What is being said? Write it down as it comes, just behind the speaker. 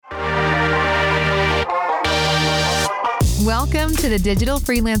Welcome to the Digital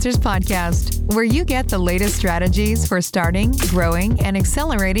Freelancers Podcast, where you get the latest strategies for starting, growing, and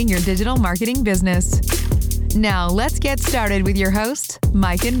accelerating your digital marketing business. Now, let's get started with your hosts,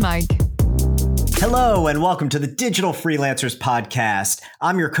 Mike and Mike. Hello, and welcome to the Digital Freelancers Podcast.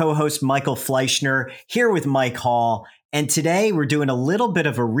 I'm your co-host, Michael Fleischner, here with Mike Hall. And today we're doing a little bit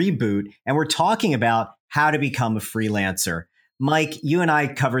of a reboot, and we're talking about how to become a freelancer. Mike, you and I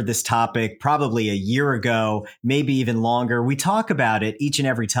covered this topic probably a year ago, maybe even longer. We talk about it each and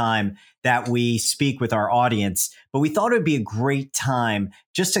every time that we speak with our audience, but we thought it would be a great time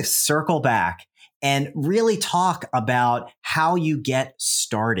just to circle back and really talk about how you get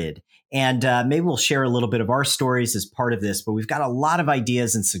started. And maybe we'll share a little bit of our stories as part of this, but we've got a lot of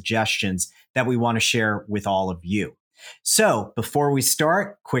ideas and suggestions that we want to share with all of you. So before we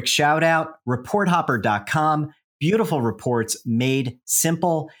start, quick shout out, reporthopper.com. Beautiful reports made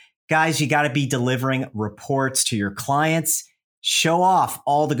simple. Guys, you got to be delivering reports to your clients. Show off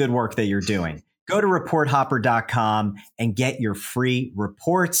all the good work that you're doing. Go to reporthopper.com and get your free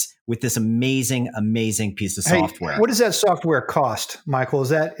reports with this amazing, amazing piece of software. What does that software cost, Michael?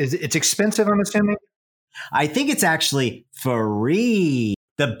 Is it's expensive, I'm assuming? I think it's actually free.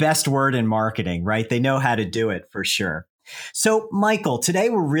 The best word in marketing, right? They know how to do it for sure. So, Michael,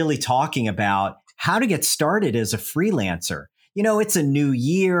 today we're really talking about how to get started as a freelancer. You know, it's a new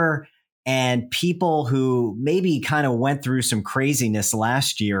year, and people who maybe kind of went through some craziness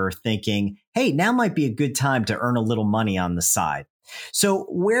last year are thinking, hey, now might be a good time to earn a little money on the side. So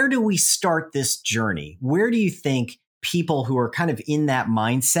where do we start this journey? Where do you think people who are kind of in that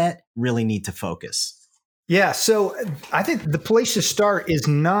mindset really need to focus? Yeah, so I think the place to start is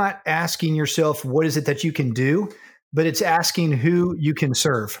not asking yourself, what is it that you can do, but it's asking who you can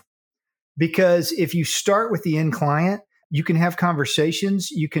serve. Because if you start with the end client, you can have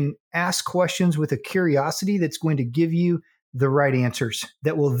conversations, you can ask questions with a curiosity that's going to give you the right answers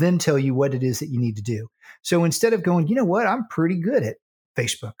that will then tell you what it is that you need to do. So instead of going, you know what, I'm pretty good at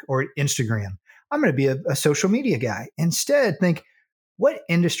Facebook or Instagram, I'm going to be a social media guy. Instead, think, what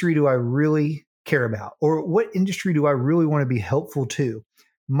industry do I really care about? Or what industry do I really want to be helpful to?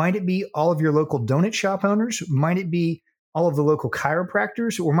 Might it be all of your local donut shop owners? Might it be all of the local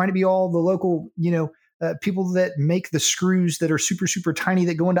chiropractors, or might it be all the local, people that make the screws that are super, super tiny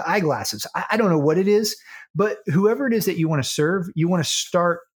that go into eyeglasses? I don't know what it is, but whoever it is that you want to serve, you want to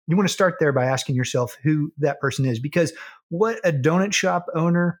start there by asking yourself who that person is, because what a donut shop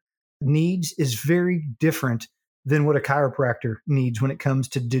owner needs is very different than what a chiropractor needs when it comes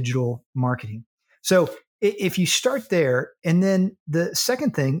to digital marketing. So if you start there, and then the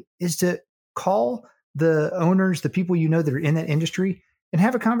second thing is to call the owners, the people you know that are in that industry, and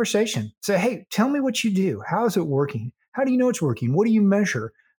have a conversation. Say, hey, tell me what you do. How is it working? How do you know it's working? What do you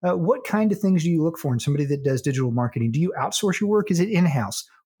measure? What kind of things do you look for in somebody that does digital marketing? Do you outsource your work? Is it in-house?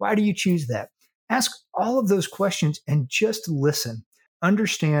 Why do you choose that? Ask all of those questions and just listen.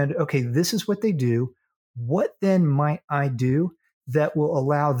 Understand, okay, this is what they do. What then might I do that will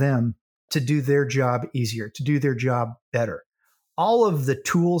allow them to do their job easier, to do their job better? All of the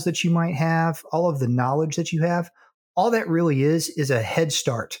tools that you might have, all of the knowledge that you have, all that really is a head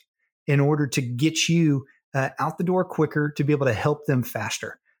start in order to get you out the door quicker, to be able to help them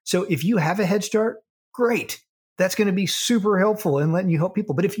faster. So if you have a head start, great. That's going to be super helpful in letting you help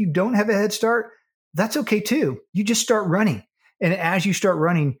people. But if you don't have a head start, that's okay too. You just start running. And as you start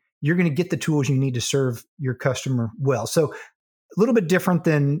running, you're going to get the tools you need to serve your customer well. So a little bit different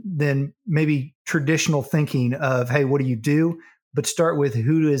than maybe traditional thinking of, hey, what do you do? But start with,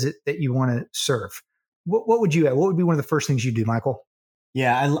 who is it that you want to serve? What would you add? What would be one of the first things you do, Michael?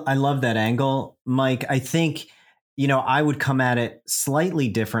 Yeah, I love that angle, Mike. I think, I would come at it slightly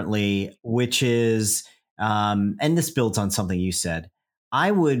differently, which is, and this builds on something you said,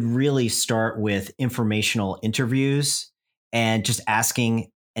 I would really start with informational interviews and just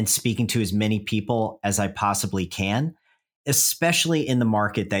asking and speaking to as many people as I possibly can, especially in the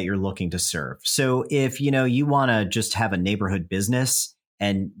market that you're looking to serve. So if, you want to just have a neighborhood business,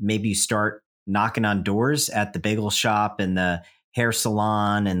 and maybe you start knocking on doors at the bagel shop and the hair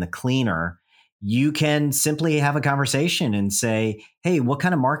salon and the cleaner, you can simply have a conversation and say, hey, what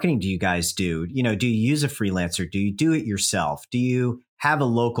kind of marketing do you guys do? Do you use a freelancer? Do you do it yourself? Do you have a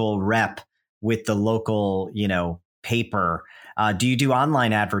local rep with the local, paper? Do you do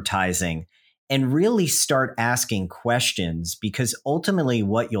online advertising? And really start asking questions, because ultimately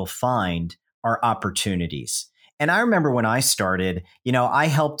what you'll find are opportunities. And I remember when I started,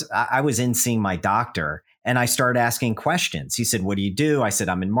 I was in seeing my doctor, and I started asking questions. He said, what do you do? I said,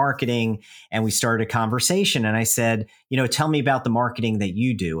 I'm in marketing. And we started a conversation. And I said, tell me about the marketing that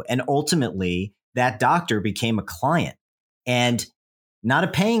you do. And ultimately that doctor became a client. and not a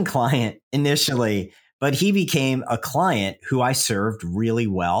paying client initially, but he became a client who I served really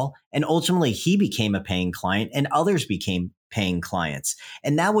well. And ultimately, he became a paying client and others became paying clients.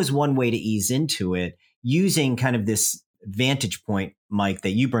 And that was one way to ease into it, using kind of this vantage point, Mike,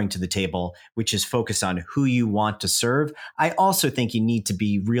 that you bring to the table, which is focused on who you want to serve. I also think you need to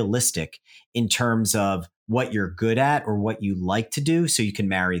be realistic in terms of what you're good at or what you like to do, so you can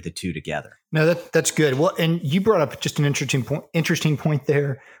marry the two together. No, that's good. Well, and you brought up just an interesting point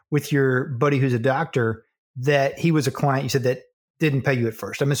there with your buddy who's a doctor, that he was a client, you said, that didn't pay you at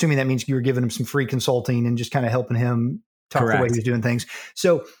first. I'm assuming that means you were giving him some free consulting and just kind of helping him talk the way he was doing things.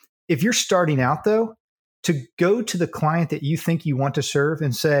 So if you're starting out, though, to go to the client that you think you want to serve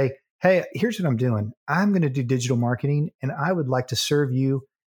and say, hey, here's what I'm doing. I'm going to do digital marketing and I would like to serve you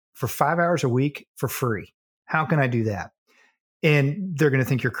for 5 hours a week for free. How can I do that? And they're going to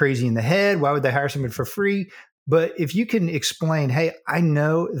think you're crazy in the head. Why would they hire someone for free? But if you can explain, hey, I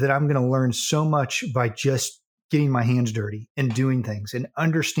know that I'm going to learn so much by just getting my hands dirty and doing things and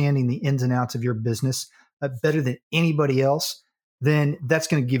understanding the ins and outs of your business better than anybody else, then that's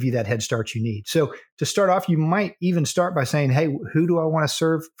going to give you that head start you need. So to start off, you might even start by saying, hey, who do I want to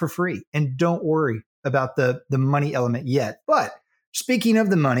serve for free? And don't worry about the money element yet. But speaking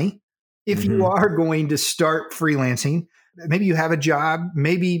of the money, if you are going to start freelancing, maybe you have a job,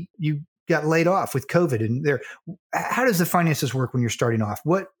 maybe you got laid off with COVID and how does the finances work when you're starting off?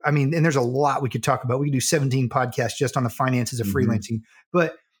 And there's a lot we could talk about. We could do 17 podcasts just on the finances of freelancing,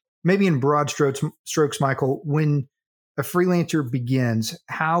 but maybe in broad strokes, Michael, when a freelancer begins,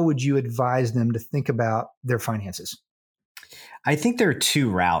 how would you advise them to think about their finances? I think there are two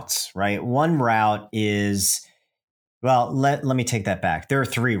routes, right? One route is, let me take that back. There are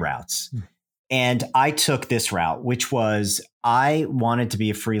three routes. And I took this route, which was I wanted to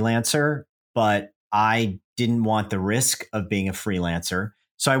be a freelancer, but I didn't want the risk of being a freelancer.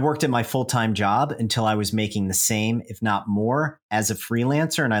 So I worked at my full-time job until I was making the same, if not more, as a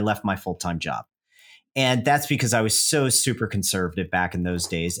freelancer, and I left my full-time job. And that's because I was so super conservative back in those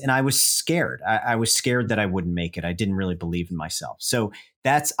days. And I was scared. I was scared that I wouldn't make it. I didn't really believe in myself. So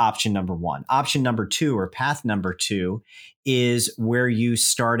that's option number one. Option number two, or path number two, is where you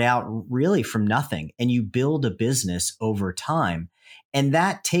start out really from nothing and you build a business over time. And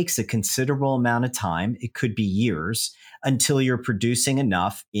that takes a considerable amount of time. It could be years until you're producing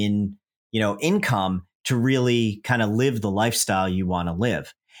enough in, income to really kind of live the lifestyle you want to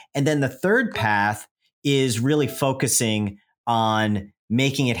live. And then the third path is really focusing on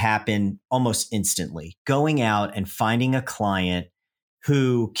making it happen almost instantly, going out and finding a client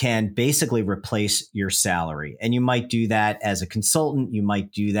who can basically replace your salary. And you might do that as a consultant. You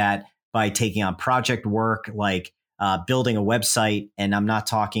might do that by taking on project work like building a website. And I'm not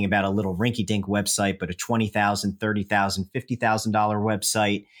talking about a little rinky-dink website, but a $20,000, $30,000, $50,000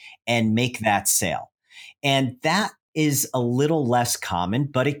 website, and make that sale. And that is a little less common,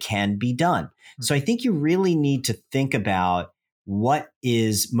 but it can be done. So I think you really need to think about what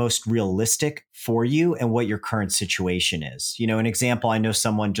is most realistic for you and what your current situation is. An example, I know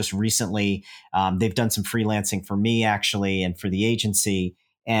someone just recently, they've done some freelancing for me actually, and for the agency.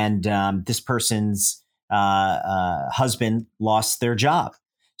 And this person's husband lost their job.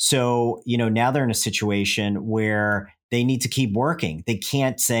 So, now they're in a situation where they need to keep working. They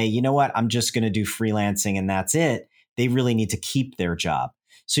can't say, you know what, I'm just going to do freelancing and that's it. They really need to keep their job.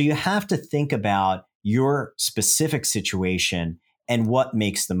 So you have to think about your specific situation and what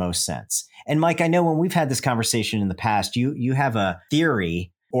makes the most sense. And Mike, I know when we've had this conversation in the past, you have a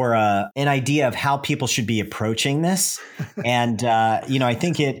theory or an idea of how people should be approaching this. And, I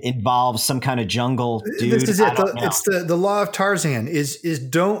think it involves some kind of jungle dude. This is it. It's the law of Tarzan is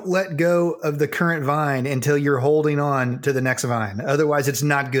don't let go of the current vine until you're holding on to the next vine. Otherwise, it's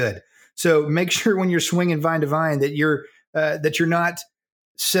not good. So make sure when you're swinging vine to vine that you're not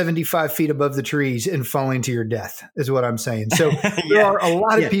 75 feet above the trees and falling to your death is what I'm saying. So there are a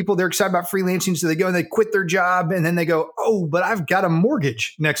lot of people, they're excited about freelancing. So they go and they quit their job and then they go, oh, but I've got a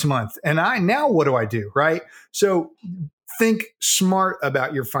mortgage next month. And now what do I do? Right. So think smart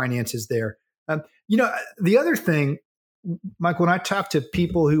about your finances there. The other thing, Mike, when I talk to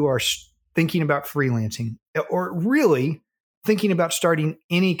people who are thinking about freelancing or really thinking about starting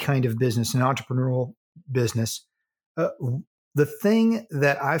any kind of business, an entrepreneurial business, the thing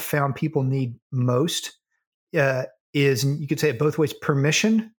that I've found people need most is, and you could say it both ways,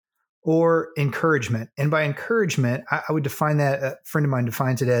 permission or encouragement. And by encouragement, I would define that, a friend of mine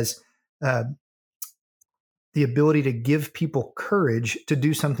defines it as the ability to give people courage to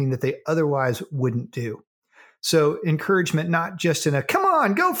do something that they otherwise wouldn't do. So encouragement, not just in a, come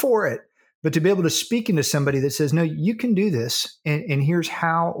on, go for it, but to be able to speak into somebody that says, no, you can do this. And here's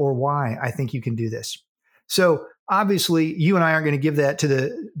how or why I think you can do this. So obviously you and I aren't going to give that to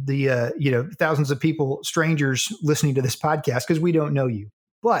the thousands of people, strangers listening to this podcast, because we don't know you.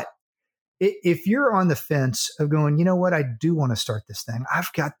 But if you're on the fence of going, you know what, I do want to start this thing.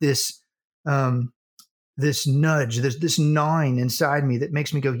 I've got this, this nudge, this gnawing inside me that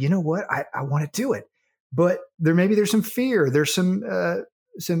makes me go, you know what, I want to do it. But there's some fear, there's some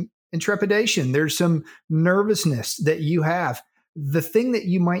intrepidation, there's some nervousness that you have. The thing that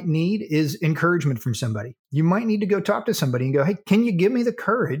you might need is encouragement from somebody. You might need to go talk to somebody and go, hey, can you give me the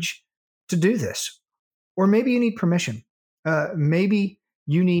courage to do this? Or maybe you need permission. Maybe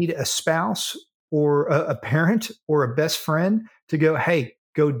you need a spouse or a parent or a best friend to go, hey,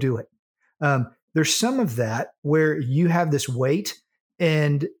 go do it. There's some of that where you have this weight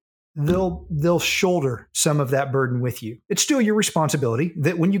and they'll shoulder some of that burden with you. It's still your responsibility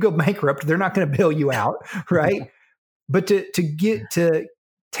that when you go bankrupt, they're not going to bail you out, right? But to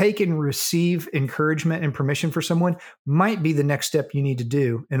take and receive encouragement and permission for someone might be the next step you need to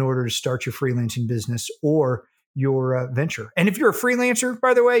do in order to start your freelancing business or your venture. And if you're a freelancer,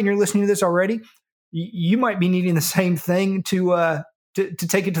 by the way, and you're listening to this already, you might be needing the same thing to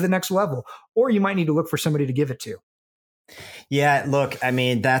take it to the next level, or you might need to look for somebody to give it to. Yeah, look, I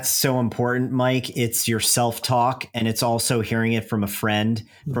mean, that's so important, Mike. It's your self-talk, and it's also hearing it from a friend,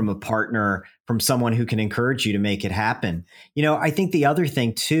 from a partner, from someone who can encourage you to make it happen. You know, I think the other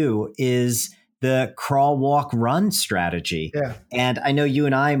thing too is the crawl, walk, run strategy. Yeah. And I know you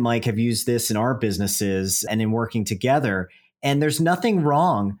and I, Mike, have used this in our businesses and in working together. And there's nothing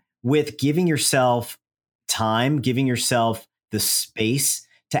wrong with giving yourself time, giving yourself the space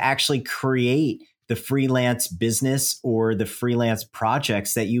to actually create the freelance business or the freelance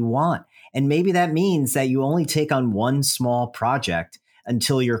projects that you want. And maybe that means that you only take on one small project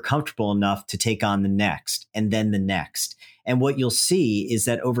until you're comfortable enough to take on the next and then the next. And what you'll see is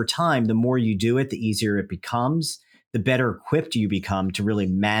that over time, the more you do it, the easier it becomes, the better equipped you become to really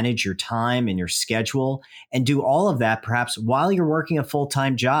manage your time and your schedule and do all of that perhaps while you're working a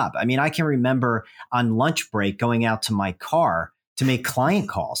full-time job. I mean, I can remember on lunch break going out to my car to make client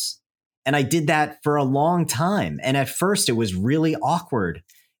calls. And I did that for a long time. And at first it was really awkward.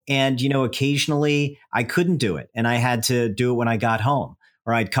 And, you know, occasionally I couldn't do it. And I had to do it when I got home,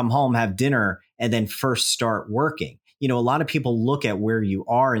 or I'd come home, have dinner, and then first start working. You know, a lot of people look at where you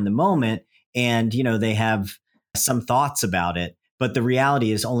are in the moment and, you know, they have some thoughts about it. But the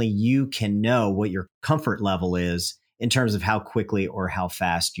reality is only you can know what your comfort level is in terms of how quickly or how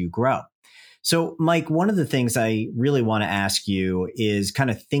fast you grow. So, Mike, one of the things I really want to ask you is kind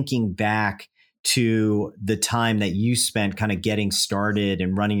of thinking back to the time that you spent kind of getting started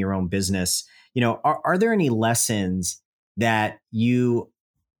and running your own business. You know, are there any lessons that you've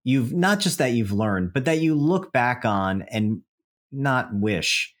not just that you've learned, but that you look back on and not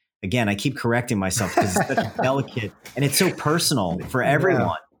wish? Again, I keep correcting myself because it's such a delicate and it's so personal for everyone.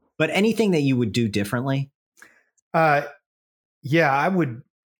 Yeah. But anything that you would do differently? Yeah, I would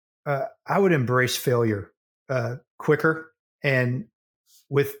embrace failure quicker and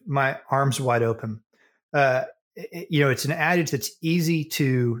with my arms wide open. It's an adage that's easy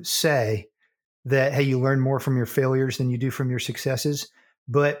to say that, hey, you learn more from your failures than you do from your successes.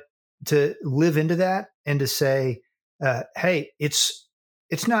 But to live into that and to say, hey, it's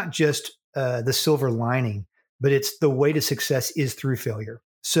not just the silver lining, but it's the way to success is through failure.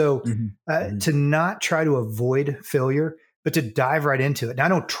 So to not try to avoid failure, but to dive right into it. And I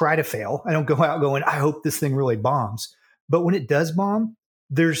don't try to fail. I don't go out going, I hope this thing really bombs. But when it does bomb,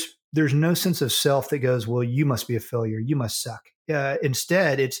 there's no sense of self that goes, well, you must be a failure. You must suck.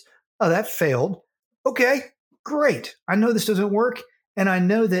 Instead, it's, oh, that failed. Okay, great. I know this doesn't work. And I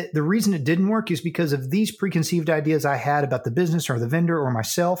know that the reason it didn't work is because of these preconceived ideas I had about the business or the vendor or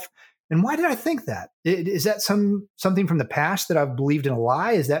myself. And why did I think that? Is that something from the past that I've believed in a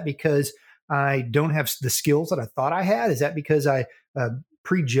lie? Is that because I don't have the skills that I thought I had? Is that because I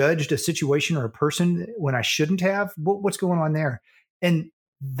prejudged a situation or a person when I shouldn't have? What's going on there? And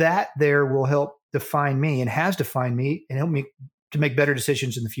that there will help define me and has defined me and help me to make better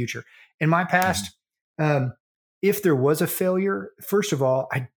decisions in the future. In my past, if there was a failure, first of all,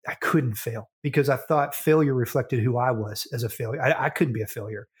 I couldn't fail because I thought failure reflected who I was as a failure. I couldn't be a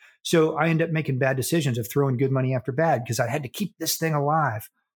failure. So I ended up making bad decisions of throwing good money after bad because I had to keep this thing alive.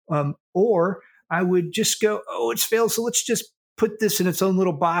 Or I would just go, oh, it's failed. So let's just put this in its own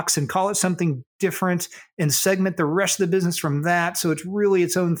little box and call it something different and segment the rest of the business from that. So it's really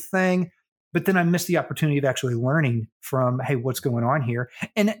its own thing. But then I missed the opportunity of actually learning from, hey, what's going on here?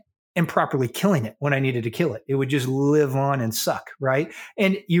 And and properly killing it when I needed to kill it. It would just live on and suck, right?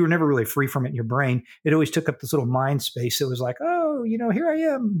 And you were never really free from it in your brain. It always took up this little mind space. It was like, oh, here I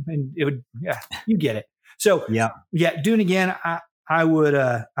am. And it would, you get it. So doing again, I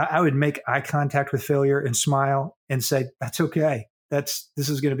would make eye contact with failure and smile and say, that's okay. This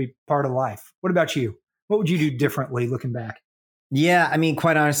is going to be part of life. What about you? What would you do differently looking back? Yeah, I mean,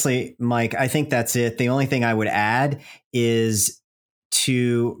 quite honestly, Mike, I think that's it. The only thing I would add is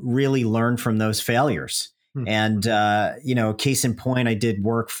to really learn from those failures. And, case in point, I did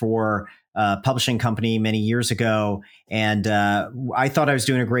work for a publishing company many years ago, and I thought I was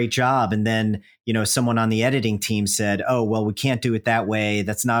doing a great job. And then, someone on the editing team said, oh, well, we can't do it that way.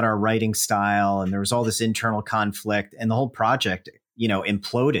 That's not our writing style. And there was all this internal conflict, and the whole project,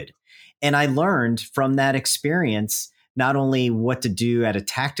 imploded. And I learned from that experience not only what to do at a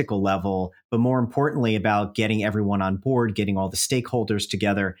tactical level, but more importantly about getting everyone on board, getting all the stakeholders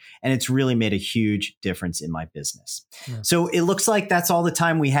together. And it's really made a huge difference in my business. Yeah. So it looks like that's all the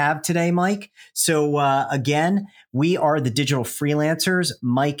time we have today, Mike. So again, we are the Digital Freelancers,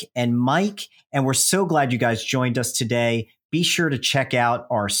 Mike and Mike, and we're so glad you guys joined us today. Be sure to check out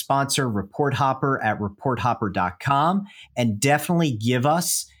our sponsor, Report Hopper, at reporthopper.com, and definitely give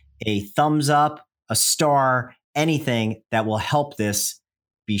us a thumbs up, a star, anything that will help this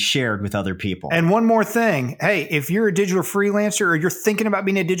be shared with other people. And one more thing. Hey, if you're a digital freelancer or you're thinking about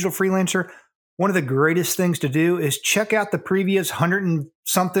being a digital freelancer, one of the greatest things to do is check out the previous 100 and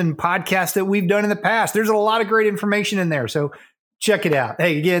something podcasts that we've done in the past. There's a lot of great information in there. So check it out.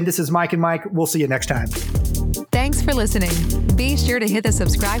 Hey, again, this is Mike and Mike. We'll see you next time. Thanks for listening. Be sure to hit the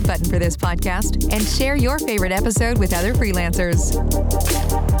subscribe button for this podcast and share your favorite episode with other freelancers.